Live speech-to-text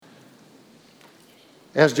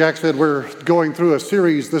As Jack said, we're going through a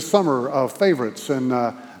series this summer of favorites, and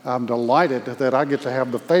I'm delighted that I get to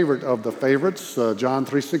have the favorite of the favorites, John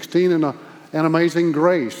 3:16 and Amazing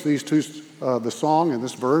Grace. These two, the song and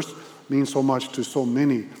this verse, mean so much to so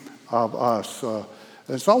many of us.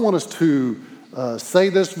 And so I want us to say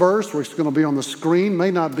this verse, which is going to be on the screen.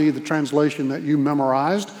 May not be the translation that you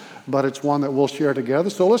memorized, but it's one that we'll share together.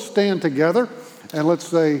 So let's stand together and let's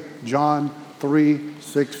say John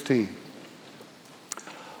 3:16.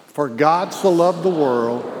 For God so loved the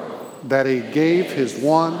world that he gave his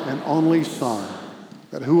one and only Son,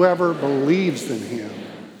 that whoever believes in him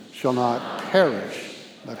shall not perish,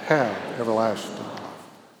 but have everlasting life.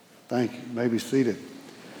 Thank you. You may be seated.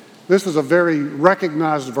 This is a very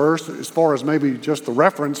recognized verse as far as maybe just the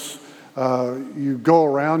reference. You go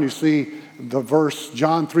around, you see the verse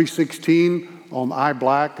John 3:16 on eye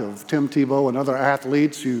black of Tim Tebow and other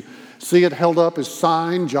athletes. You see it held up as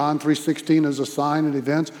sign. John 3:16 is a sign at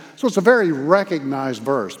events. So it's a very recognized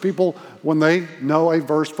verse. People, when they know a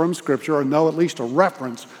verse from Scripture or know at least a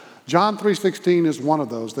reference, John 3:16 is one of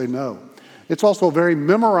those they know. It's also a very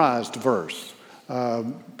memorized verse.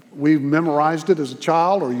 We've memorized it as a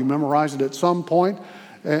child, or you memorized it at some point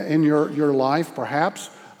in your life, perhaps.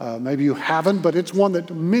 Maybe you haven't, but it's one that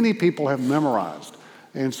many people have memorized.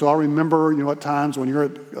 And so I remember, at times when you're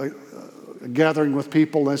at gathering with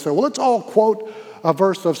people, they say, well, let's all quote a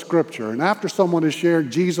verse of Scripture. And after someone has shared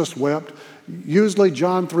Jesus wept, usually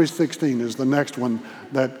John 3:16 is the next one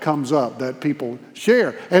that comes up that people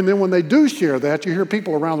share. And then when they do share that, you hear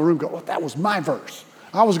people around the room go, oh, that was my verse.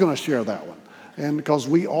 I was going to share that one. And because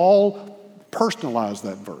we all personalize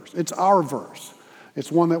that verse. It's our verse.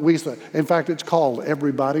 It's one that we say. In fact, it's called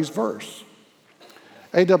everybody's verse.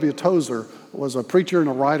 A.W. Tozer was a preacher and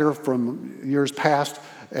a writer from years past.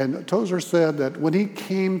 And Tozer said that when he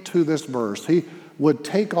came to this verse, he would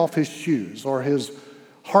take off his shoes, or his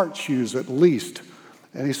heart shoes at least.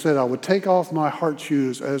 And he said, I would take off my heart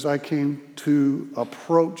shoes as I came to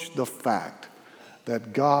approach the fact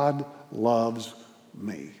that God loves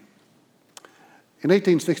me. In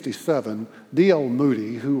 1867, D.L.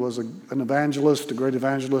 Moody, who was an evangelist, a great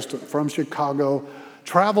evangelist from Chicago,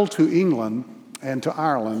 traveled to England and to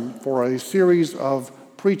Ireland for a series of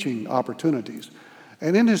preaching opportunities.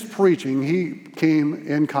 And in his preaching, he came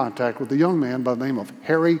in contact with a young man by the name of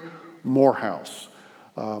Harry Morehouse.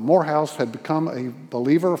 Morehouse had become a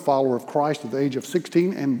believer, a follower of Christ at the age of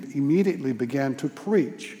 16, and immediately began to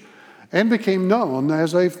preach and became known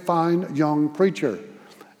as a fine young preacher.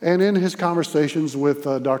 And in his conversations with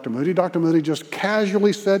Dr. Moody just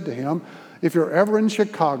casually said to him, if you're ever in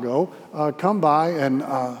Chicago, come by and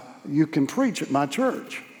you can preach at my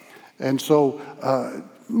church. And so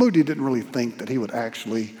Moody didn't really think that he would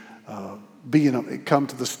actually come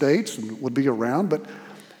to the States and would be around. But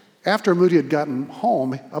after Moody had gotten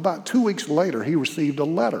home, about 2 weeks later, he received a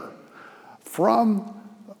letter from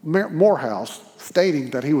Morehouse stating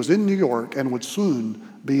that he was in New York and would soon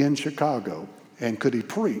be in Chicago. And could he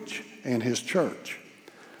preach in his church?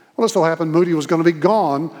 Well, it so happened Moody was going to be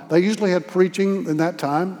gone. They usually had preaching in that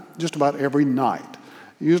time just about every night.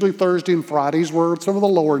 Usually Thursday and Fridays were some of the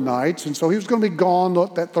lower nights, and so he was going to be gone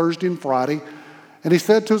that Thursday and Friday. And he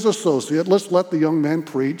said to his associate, let's let the young man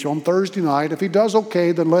preach on Thursday night. If he does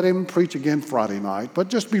okay, then let him preach again Friday night. But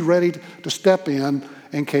just be ready to step in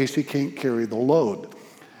case he can't carry the load.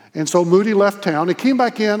 And so Moody left town. He came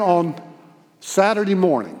back in on Saturday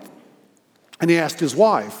morning. And he asked his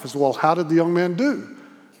wife, well, how did the young man do?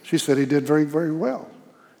 She said he did very, very well.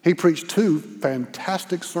 He preached 2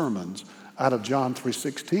 fantastic sermons out of John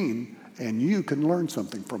 3:16, and you can learn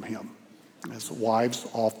something from him, as wives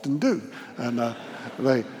often do. And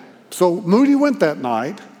so Moody went that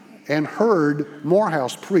night and heard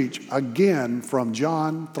Morehouse preach again from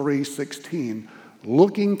John 3:16,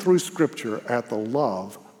 looking through Scripture at the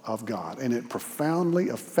love of God. And it profoundly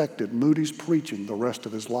affected Moody's preaching the rest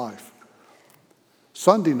of his life.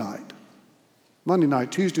 Sunday night, Monday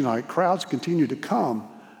night, Tuesday night, crowds continued to come,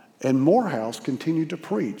 and Morehouse continued to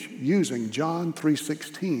preach using John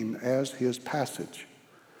 3:16 as his passage.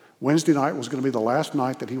 Wednesday night was going to be the last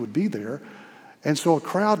night that he would be there, and so a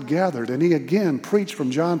crowd gathered, and he again preached from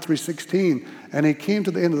John 3:16, and he came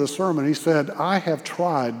to the end of the sermon. He said, I have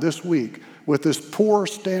tried this week with this poor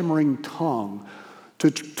stammering tongue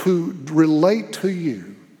to relate to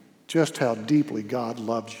you just how deeply God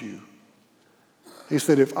loves you. He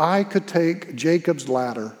said, if I could take Jacob's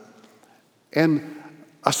ladder and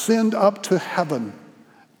ascend up to heaven,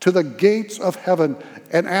 to the gates of heaven,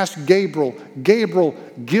 and ask Gabriel,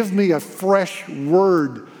 give me a fresh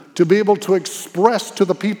word to be able to express to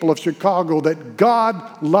the people of Chicago that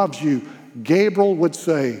God loves you, Gabriel would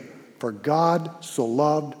say, For God so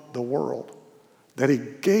loved the world that he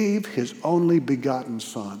gave his only begotten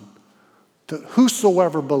Son, that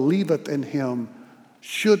whosoever believeth in him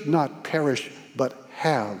should not perish, but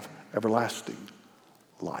have everlasting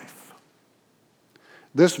life.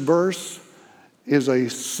 This verse is a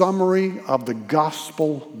summary of the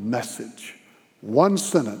gospel message. One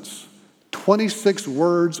sentence, 26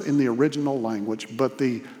 words in the original language, but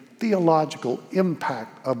the theological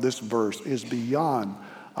impact of this verse is beyond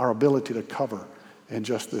our ability to cover in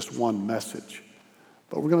just this one message.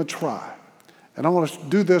 But we're going to try. And I want to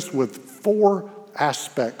do this with 4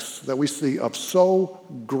 aspects that we see of so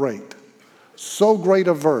great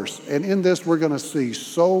a verse. And in this, we're going to see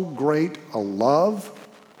so great a love,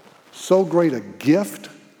 so great a gift,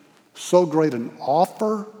 so great an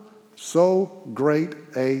offer, so great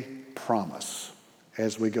a promise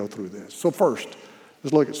as we go through this. So first,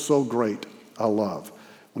 let's look at so great a love.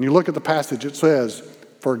 When you look at the passage, it says,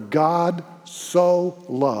 for God so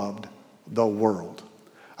loved the world.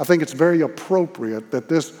 I think it's very appropriate that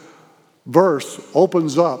this verse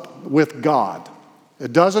opens up with God.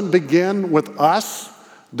 It doesn't begin with us,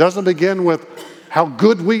 doesn't begin with how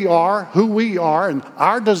good we are, who we are, and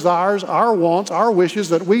our desires, our wants, our wishes,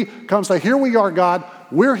 that we come say, here we are, God,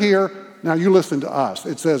 we're here, now you listen to us.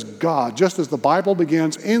 It says God, just as the Bible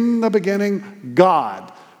begins, in the beginning,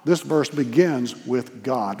 God. This verse begins with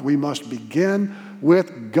God. We must begin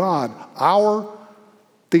with God. Our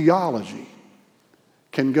theology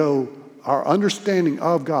can go, our understanding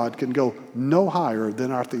of God can go no higher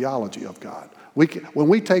than our theology of God. When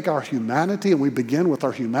we take our humanity and we begin with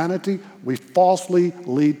our humanity, we falsely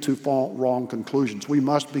lead to wrong conclusions. We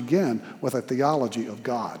must begin with a theology of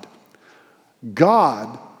God.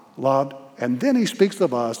 God loved, and then he speaks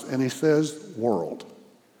of us and he says world.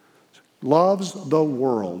 Loves the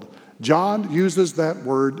world. John uses that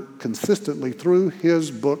word consistently through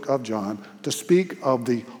his book of John to speak of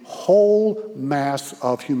the whole mass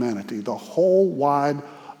of humanity, the whole wide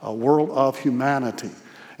world of humanity.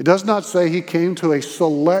 It does not say he came to a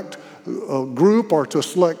select group or to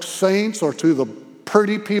select saints or to the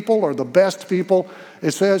pretty people or the best people.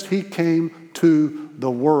 It says he came to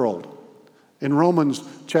the world. In Romans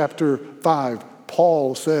chapter 5,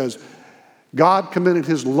 Paul says, God commended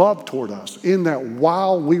his love toward us in that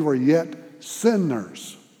while we were yet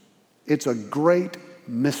sinners. It's a great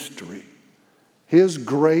mystery. His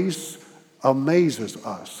grace amazes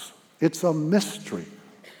us. It's a mystery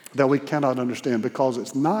that we cannot understand because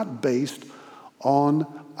it's not based on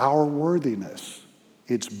our worthiness.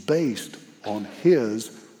 It's based on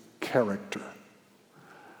his character.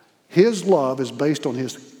 His love is based on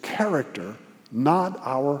his character, not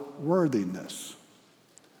our worthiness.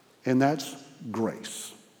 And that's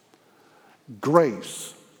grace.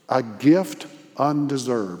 Grace, a gift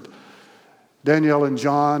undeserved. Danielle and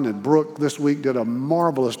John and Brooke this week did a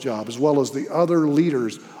marvelous job, as well as the other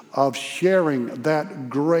leaders, of sharing that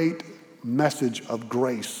great message of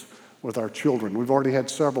grace with our children. We've already had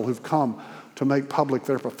several who've come to make public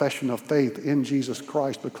their profession of faith in Jesus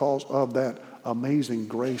Christ because of that amazing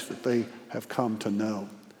grace that they have come to know.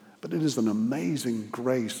 But it is an amazing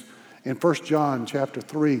grace. In 1 John chapter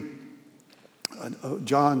 3,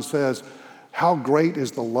 John says, how great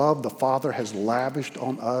is the love the Father has lavished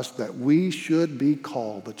on us that we should be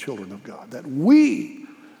called the children of God. That we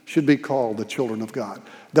should be called the children of God.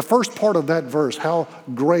 The first part of that verse, how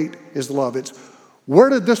great is the love? It's, where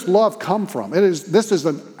did this love come from? This is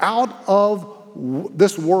an out of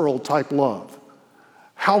this world type love.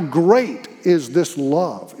 How great is this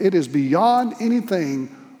love? It is beyond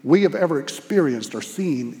anything we have ever experienced or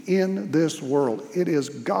seen in this world. It is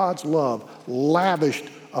God's love lavished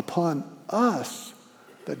upon us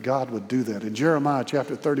that God would do that. In Jeremiah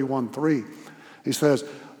chapter 31:3, he says,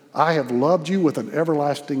 I have loved you with an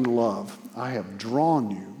everlasting love. I have drawn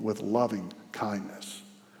you with loving kindness.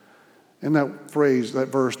 In that phrase, that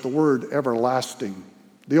verse, the word everlasting,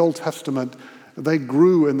 the Old Testament, they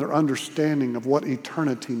grew in their understanding of what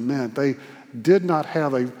eternity meant. They did not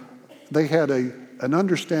have they had an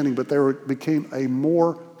understanding, but became a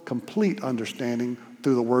more complete understanding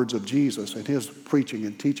through the words of Jesus and his preaching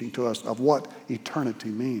and teaching to us of what eternity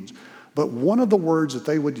means. But one of the words that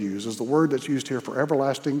they would use is the word that's used here for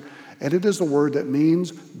everlasting, and it is a word that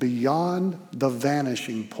means beyond the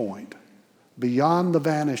vanishing point. Beyond the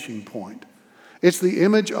vanishing point. It's the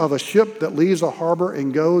image of a ship that leaves a harbor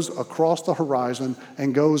and goes across the horizon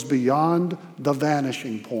and goes beyond the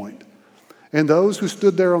vanishing point. And those who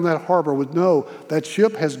stood there on that harbor would know that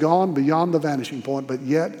ship has gone beyond the vanishing point, but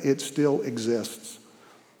yet it still exists.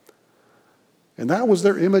 And that was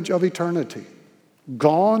their image of eternity.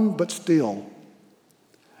 Gone, but still.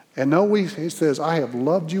 And no, he says, I have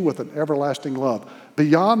loved you with an everlasting love.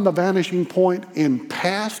 Beyond the vanishing point in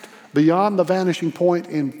past, beyond the vanishing point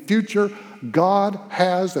in future, God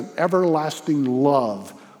has an everlasting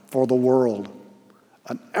love for the world.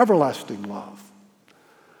 An everlasting love.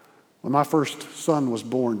 When my first son was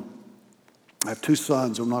born, I have two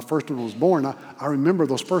sons. When my first one was born, I remember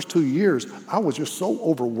those first 2 years, I was just so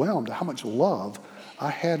overwhelmed how much love I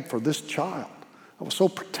had for this child. I was so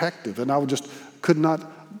protective, and I just could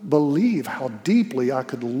not believe how deeply I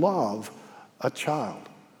could love a child.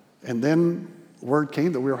 And then word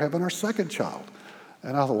came that we were having our second child.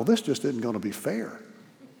 And I thought, well, this just isn't going to be fair.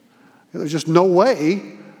 There's just no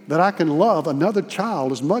way that I can love another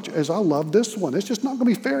child as much as I love this one. It's just not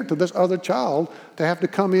going to be fair to this other child to have to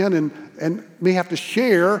come in and me have to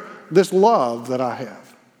share this love that I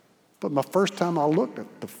have. But my first time I looked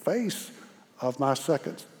at the face of my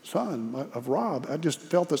second son, of Rob, I just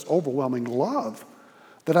felt this overwhelming love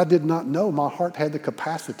that I did not know my heart had the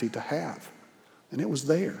capacity to have. And it was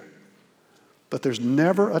there. But there's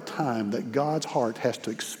never a time that God's heart has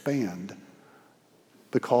to expand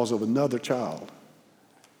because of another child.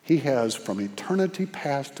 He has, from eternity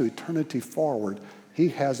past to eternity forward, he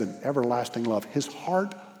has an everlasting love. His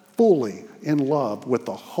heart fully in love with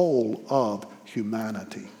the whole of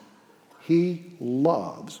humanity. He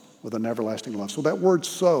loves with an everlasting love. So that word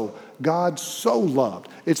so, God so loved.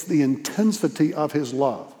 It's the intensity of his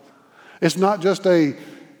love. It's not just a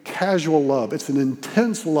casual love. It's an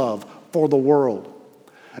intense love for the world.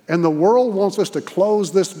 And the world wants us to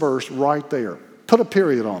close this verse right there. Put a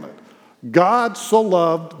period on it. God so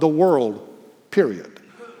loved the world, period.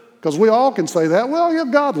 Because we all can say that. Well, yeah,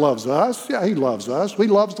 God loves us. Yeah, he loves us. He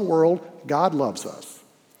loves the world. God loves us.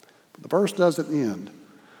 But the verse doesn't end.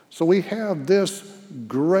 So we have this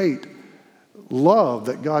great love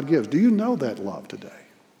that God gives. Do you know that love today?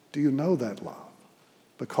 Do you know that love?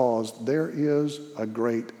 Because there is a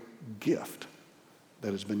great gift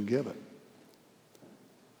that has been given.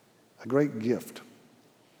 A great gift.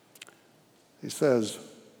 He says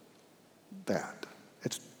that.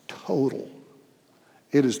 It's total.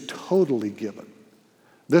 It is totally given.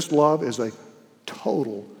 This love is a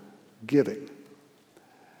total giving.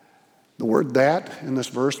 The word that in this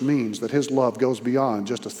verse means that his love goes beyond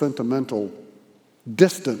just a sentimental,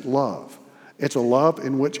 distant love. It's a love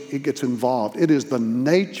in which it gets involved. It is the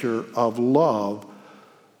nature of love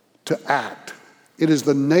to act. It is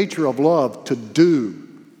the nature of love to do.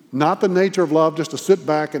 Not the nature of love just to sit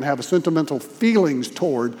back and have a sentimental feelings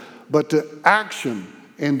toward, but to action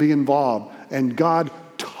and be involved. And God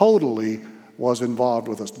totally was involved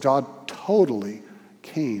with us. God totally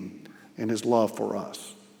came in his love for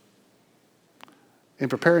us. In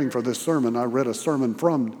preparing for this sermon, I read a sermon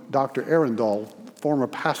from Dr. Arundel, former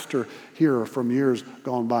pastor here from years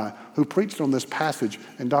gone by, who preached on this passage.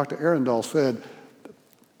 And Dr. Arundel said,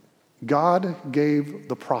 God gave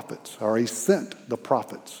the prophets, or he sent the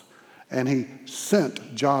prophets, and he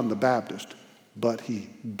sent John the Baptist, but he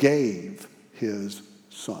gave his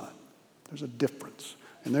son. There's a difference.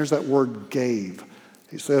 And there's that word gave.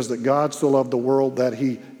 He says that God so loved the world that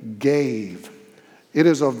he gave. It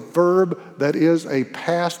is a verb that is a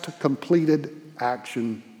past completed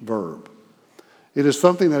action verb. It is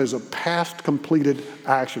something that is a past completed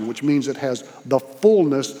action, which means it has the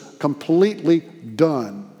fullness completely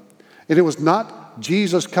done. And it was not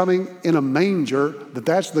Jesus coming in a manger,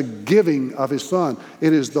 that's the giving of his son.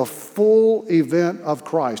 It is the full event of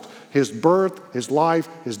Christ. His birth, his life,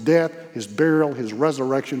 his death, his burial, his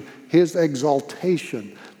resurrection, his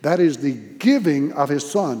exaltation. That is the giving of his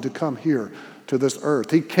son to come here to this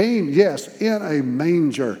earth. He came, yes, in a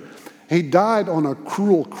manger. He died on a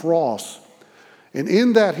cruel cross. And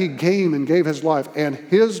in that he came and gave his life. And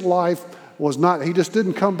his life was not, he just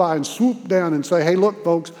didn't come by and swoop down and say, hey, look,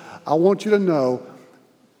 folks, I want you to know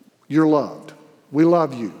you're loved. We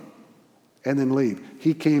love you. And then leave.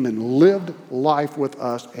 He came and lived life with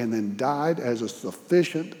us and then died as a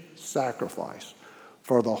sufficient sacrifice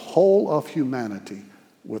for the whole of humanity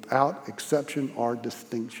without exception or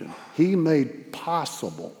distinction. He made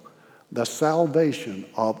possible the salvation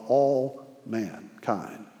of all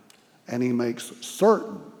mankind. And he makes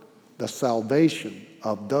certain the salvation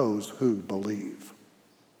of those who believe.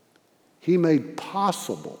 He made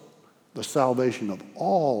possible the salvation of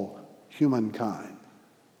all humankind,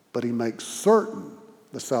 but he makes certain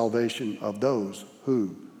the salvation of those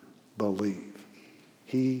who believe.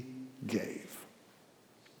 He gave.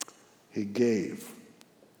 He gave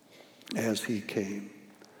as he came.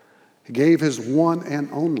 He gave his one and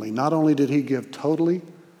only. Not only did he give totally,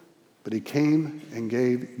 but he came and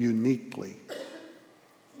gave uniquely.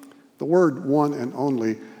 The word one and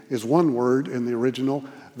only is one word in the original,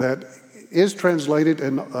 that is translated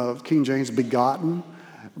in King James begotten.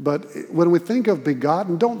 But when we think of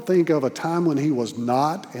begotten, don't think of a time when he was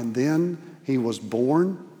not and then he was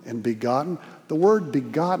born and begotten. The word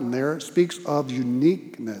begotten there speaks of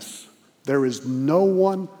uniqueness. There is no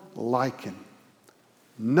one like him.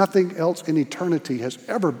 Nothing else in eternity has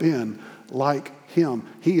ever been like him.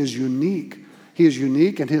 He is unique. He is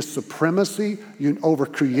unique in his supremacy over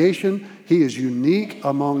creation. He is unique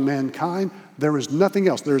among mankind. There is nothing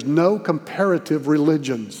else. There's no comparative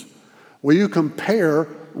religions. Will you compare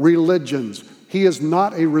religions? He is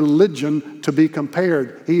not a religion to be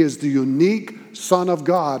compared. He is the unique Son of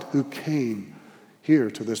God who came here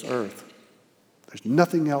to this earth. There's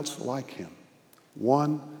nothing else like him.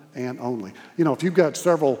 One and only. You know, if you've got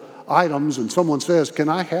several items and someone says, "Can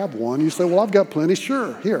I have one?" You say, "Well, I've got plenty."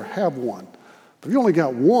 "Sure, here, have one." But if you only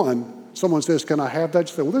got one, someone says, "Can I have that?"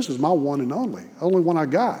 You say, "Well, this is my one and only one I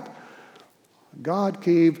got." God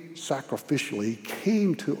gave sacrificially. He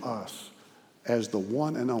came to us as the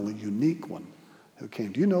one and only unique one who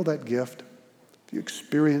came. Do you know that gift? Have you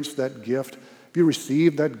experienced that gift? Have you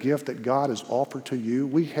received that gift that God has offered to you?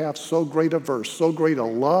 We have so great a verse, so great a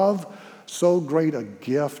love, so great a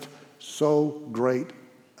gift, so great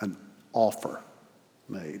an offer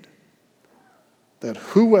made, that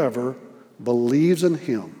whoever believes in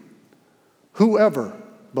him,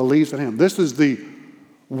 this is the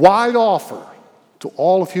wide offer to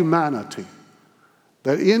all of humanity,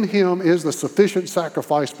 that in him is the sufficient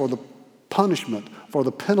sacrifice for the punishment, for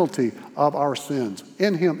the penalty of our sins.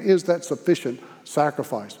 In him is that sufficient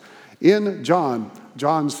sacrifice. In John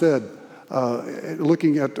said,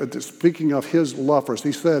 speaking of his love for us,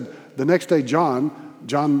 he said, the next day John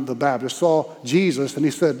the Baptist saw Jesus and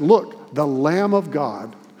he said, "Look, the Lamb of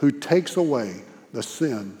God who takes away the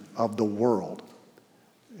sin of the world."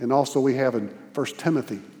 And also we have in 1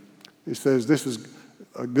 Timothy, he says, "This is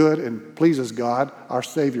good and pleases God, our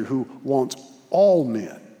Savior, who wants all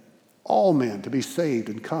men to be saved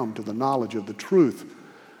and come to the knowledge of the truth.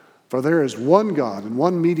 For there is one God and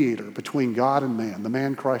one mediator between God and man, the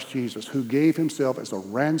man Christ Jesus, who gave himself as a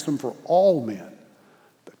ransom for all men,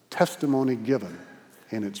 the testimony given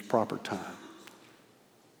in its proper time."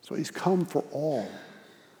 So he's come for all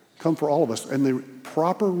of us. And the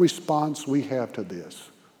proper response we have to this,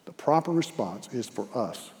 the proper response is for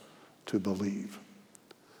us to believe.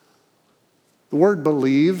 The word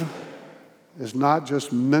believe is not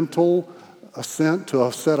just mental assent to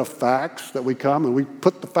a set of facts that we come and we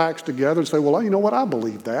put the facts together and say, "Well, you know what, I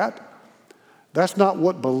believe that." That's not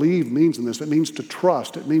what believe means in this. It means to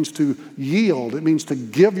trust. It means to yield. It means to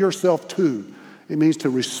give yourself to. It means to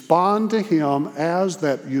respond to him as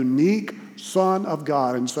that unique Son of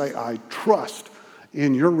God and say, "I trust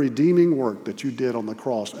in your redeeming work that you did on the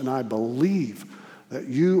cross, and I believe that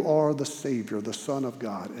you are the Savior, the Son of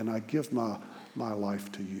God, and I give my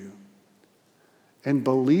life to you." And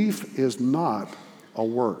belief is not a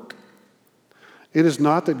work. It is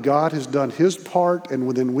not that God has done his part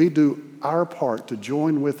and then we do our part to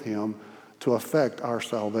join with him to effect our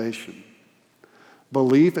salvation.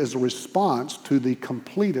 Belief is a response to the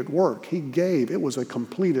completed work he gave. It was a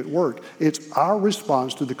completed work. It's our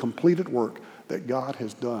response to the completed work that God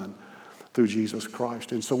has done through Jesus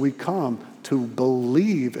Christ. And so we come to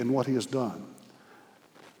believe in what he has done.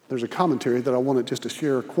 There's a commentary that I wanted just to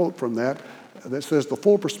share a quote from that says the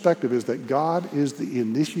full perspective is that God is the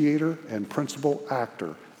initiator and principal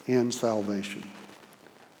actor in salvation.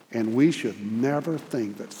 And we should never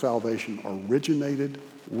think that salvation originated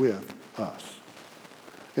with us.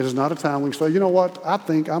 It is not a time we can say, "You know what, I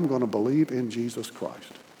think I'm going to believe in Jesus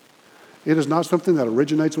Christ." It is not something that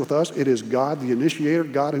originates with us. It is God, the initiator,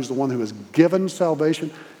 God who's the one who has given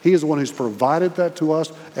salvation. He is the one who's provided that to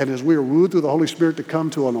us. And as we are wooed through the Holy Spirit to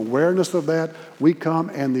come to an awareness of that, we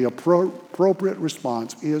come and the appropriate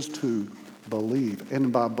response is to believe.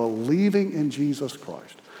 And by believing in Jesus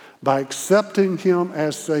Christ, by accepting him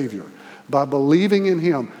as Savior, by believing in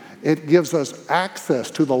him, it gives us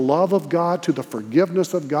access to the love of God, to the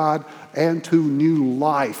forgiveness of God, and to new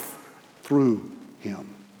life through him.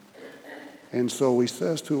 And so he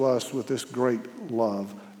says to us with this great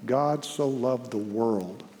love, God so loved the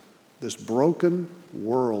world, this broken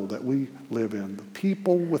world that we live in, the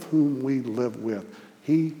people with whom we live with.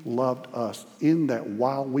 He loved us in that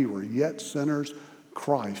while we were yet sinners,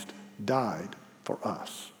 Christ died for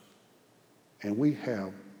us. And we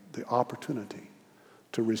have the opportunity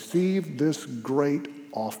to receive this great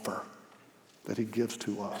offer that he gives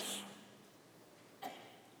to us.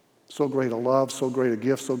 So great a love, so great a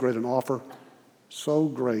gift, so great an offer, so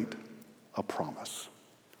great a promise.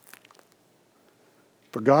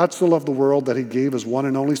 For God so loved the world that he gave his one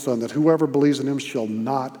and only Son, that whoever believes in him shall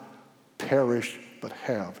not perish but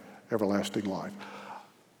have everlasting life.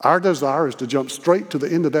 Our desire is to jump straight to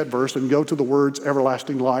the end of that verse and go to the words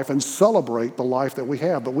everlasting life and celebrate the life that we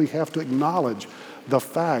have. But we have to acknowledge the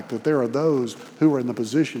fact that there are those who are in the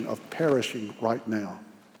position of perishing right now.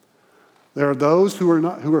 There are those who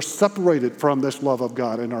are separated from this love of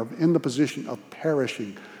God and are in the position of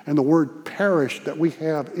perishing. And the word perish that we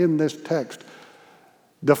have in this text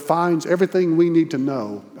defines everything we need to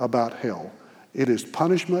know about hell. It is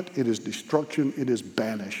punishment, it is destruction, it is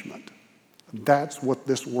banishment. That's what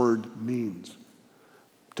this word means,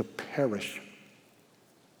 to perish.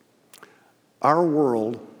 Our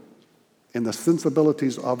world and the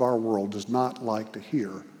sensibilities of our world does not like to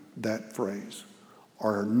hear that phrase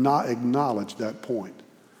or not acknowledge that point.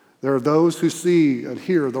 There are those who see and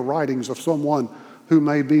hear the writings of someone who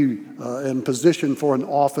may be in position for an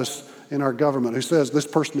office in our government, who says this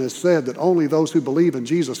person has said that only those who believe in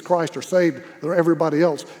Jesus Christ are saved, or everybody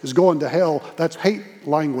else is going to hell. That's hate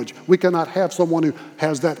language. We cannot have someone who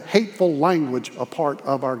has that hateful language a part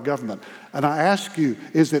of our government. And I ask you,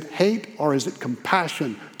 is it hate or is it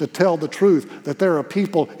compassion to tell the truth that there are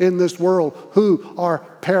people in this world who are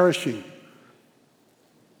perishing?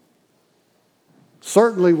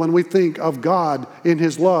 Certainly when we think of God in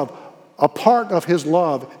his love, a part of his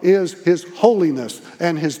love is his holiness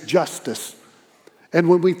and his justice. And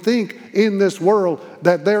when we think in this world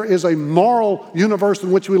that there is a moral universe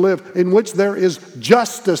in which we live, in which there is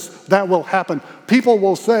justice that will happen, people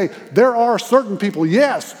will say there are certain people,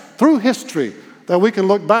 yes, through history, that we can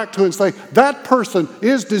look back to and say that person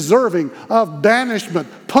is deserving of banishment,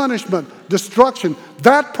 punishment, destruction.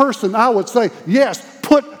 That person, I would say, yes,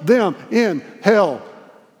 put them in hell.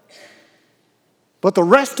 But the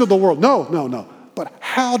rest of the world, no. But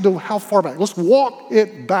how far back? Let's walk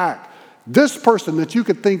it back. This person that you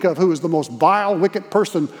could think of who is the most vile, wicked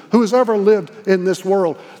person who has ever lived in this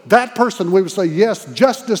world, that person, we would say, yes,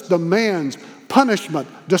 justice demands punishment,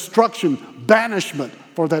 destruction, banishment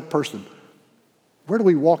for that person. Where do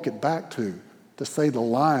we walk it back to say the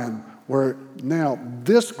line where now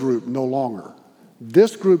this group no longer,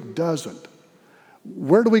 this group doesn't?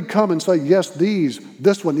 Where do we come and say, yes,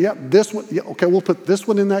 this one, okay, we'll put this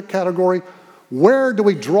one in that category. Where do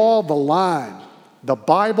we draw the line? The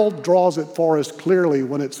Bible draws it for us clearly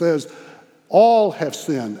when it says, all have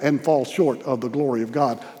sinned and fall short of the glory of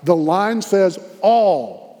God. The line says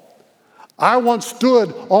all. I once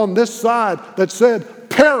stood on this side that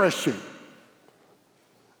said perishing.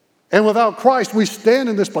 And without Christ, we stand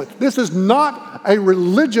in this place. This is not a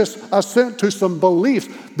religious assent to some beliefs.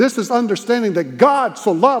 This is understanding that God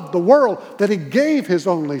so loved the world that he gave his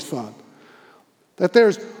only Son. That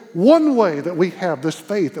there's one way that we have this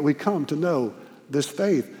faith, that we come to know this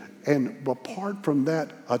faith. And apart from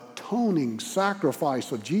that atoning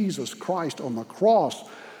sacrifice of Jesus Christ on the cross,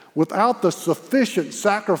 without the sufficient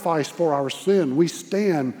sacrifice for our sin, we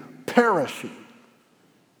stand perishing.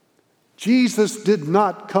 Jesus did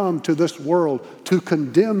not come to this world to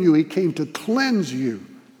condemn you. He came to cleanse you.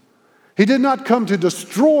 He did not come to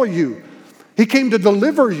destroy you. He came to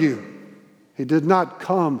deliver you. He did not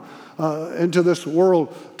come into this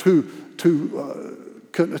world to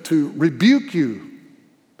rebuke you,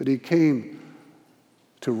 but he came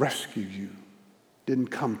to rescue you. Didn't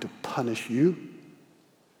come to punish you.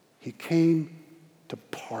 He came to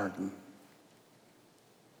pardon.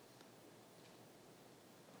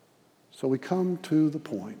 So we come to the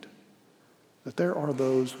point that there are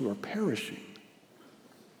those who are perishing.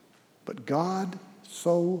 But God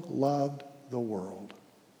so loved the world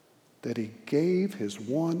that he gave his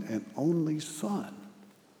one and only Son,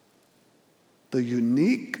 the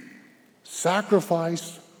unique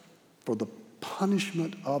sacrifice for the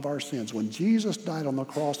punishment of our sins. When Jesus died on the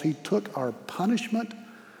cross, he took our punishment,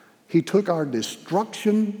 he took our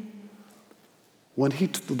destruction. When he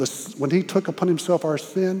took upon himself our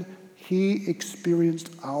sin, he experienced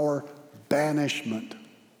our banishment,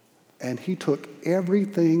 and he took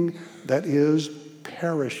everything that is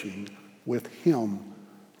perishing with him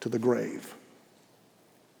to the grave.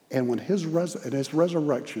 And when his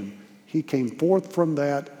resurrection, he came forth from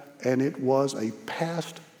that, and it was a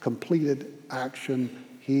past completed action.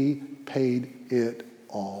 He paid it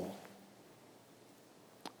all.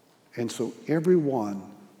 And so everyone,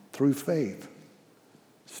 through faith,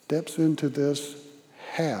 steps into this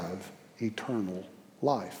have eternal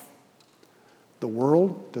life. The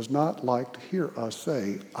world does not like to hear us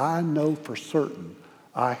say, I know for certain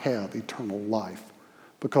I have eternal life,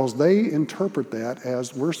 because they interpret that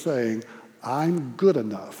as we're saying, I'm good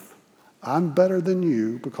enough. I'm better than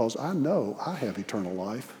you because I know I have eternal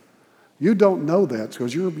life. You don't know that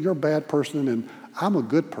because you're a bad person and I'm a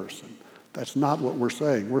good person. That's not what we're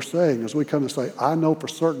saying. We're saying as we come to say, I know for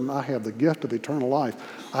certain I have the gift of eternal life.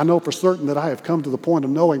 I know for certain that I have come to the point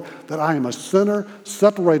of knowing that I am a sinner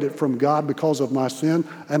separated from God because of my sin,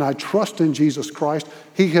 and I trust in Jesus Christ.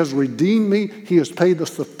 He has redeemed me. He has paid the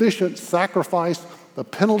sufficient sacrifice, the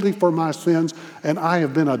penalty for my sins, and I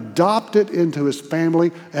have been adopted into his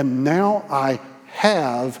family, and now I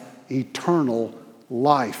have eternal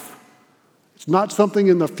life. It's not something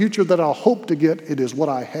in the future that I'll hope to get. It is what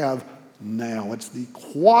I have now. It's the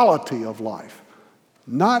quality of life,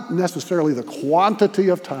 not necessarily the quantity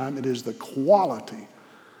of time. It is the quality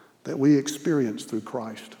that we experience through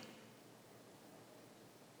Christ.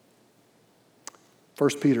 1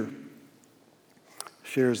 Peter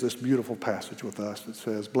shares this beautiful passage with us. It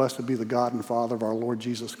says, "Blessed be the God and Father of our Lord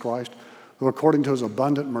Jesus Christ, who according to his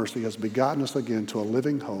abundant mercy has begotten us again to a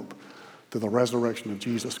living hope through the resurrection of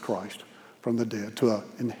Jesus Christ from the dead, to an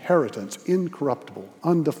inheritance incorruptible,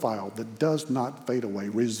 undefiled, that does not fade away,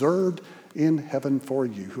 reserved in heaven for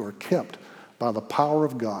you, who are kept by the power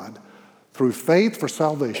of God through faith for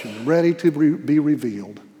salvation, ready to be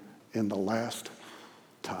revealed in the last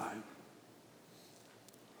time."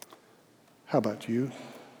 How about you?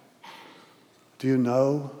 Do you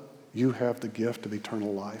know you have the gift of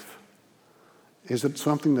eternal life? Is it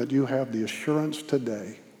something that you have the assurance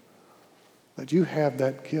today that you have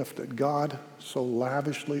that gift that God so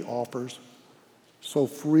lavishly offers, so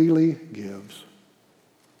freely gives?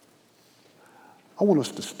 I want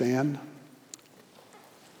us to stand.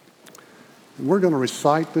 And we're going to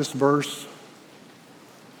recite this verse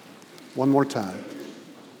one more time.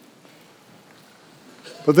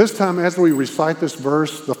 But this time, as we recite this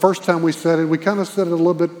verse, the first time we said it, we kind of said it a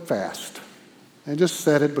little bit fast. And just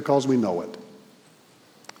said it because we know it.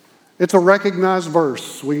 It's a recognized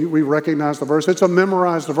verse. We recognize the verse. It's a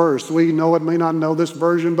memorized verse. We know it, may not know this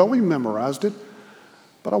version, but we memorized it.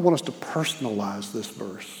 But I want us to personalize this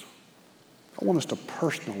verse. I want us to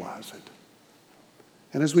personalize it.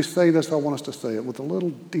 And as we say this, I want us to say it with a little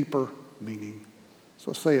deeper meaning.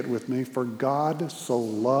 So say it with me. "For God so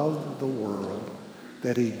loved the world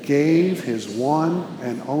that he gave his one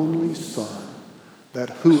and only Son, that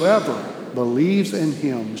whoever believes in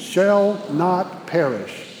him shall not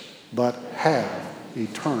perish, but have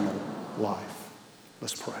eternal life."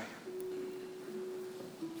 Let's pray.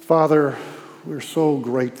 Father, we're so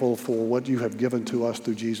grateful for what you have given to us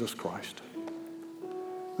through Jesus Christ.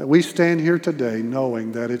 That we stand here today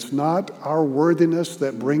knowing that it's not our worthiness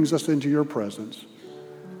that brings us into your presence.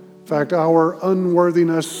 In fact, our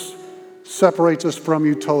unworthiness separates us from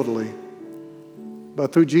you totally.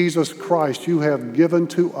 But through Jesus Christ, you have given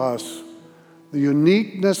to us the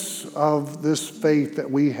uniqueness of this faith that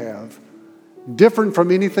we have, different from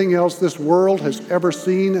anything else this world has ever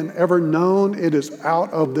seen and ever known. It is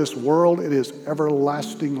out of this world. It is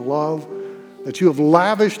everlasting love that you have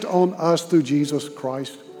lavished on us through Jesus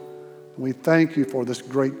Christ. And we thank you for this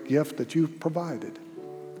great gift that you've provided.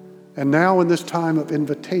 And now in this time of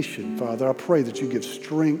invitation, Father, I pray that you give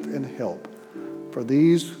strength and help for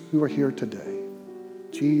these who are here today.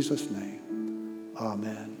 In Jesus' name,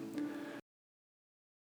 amen.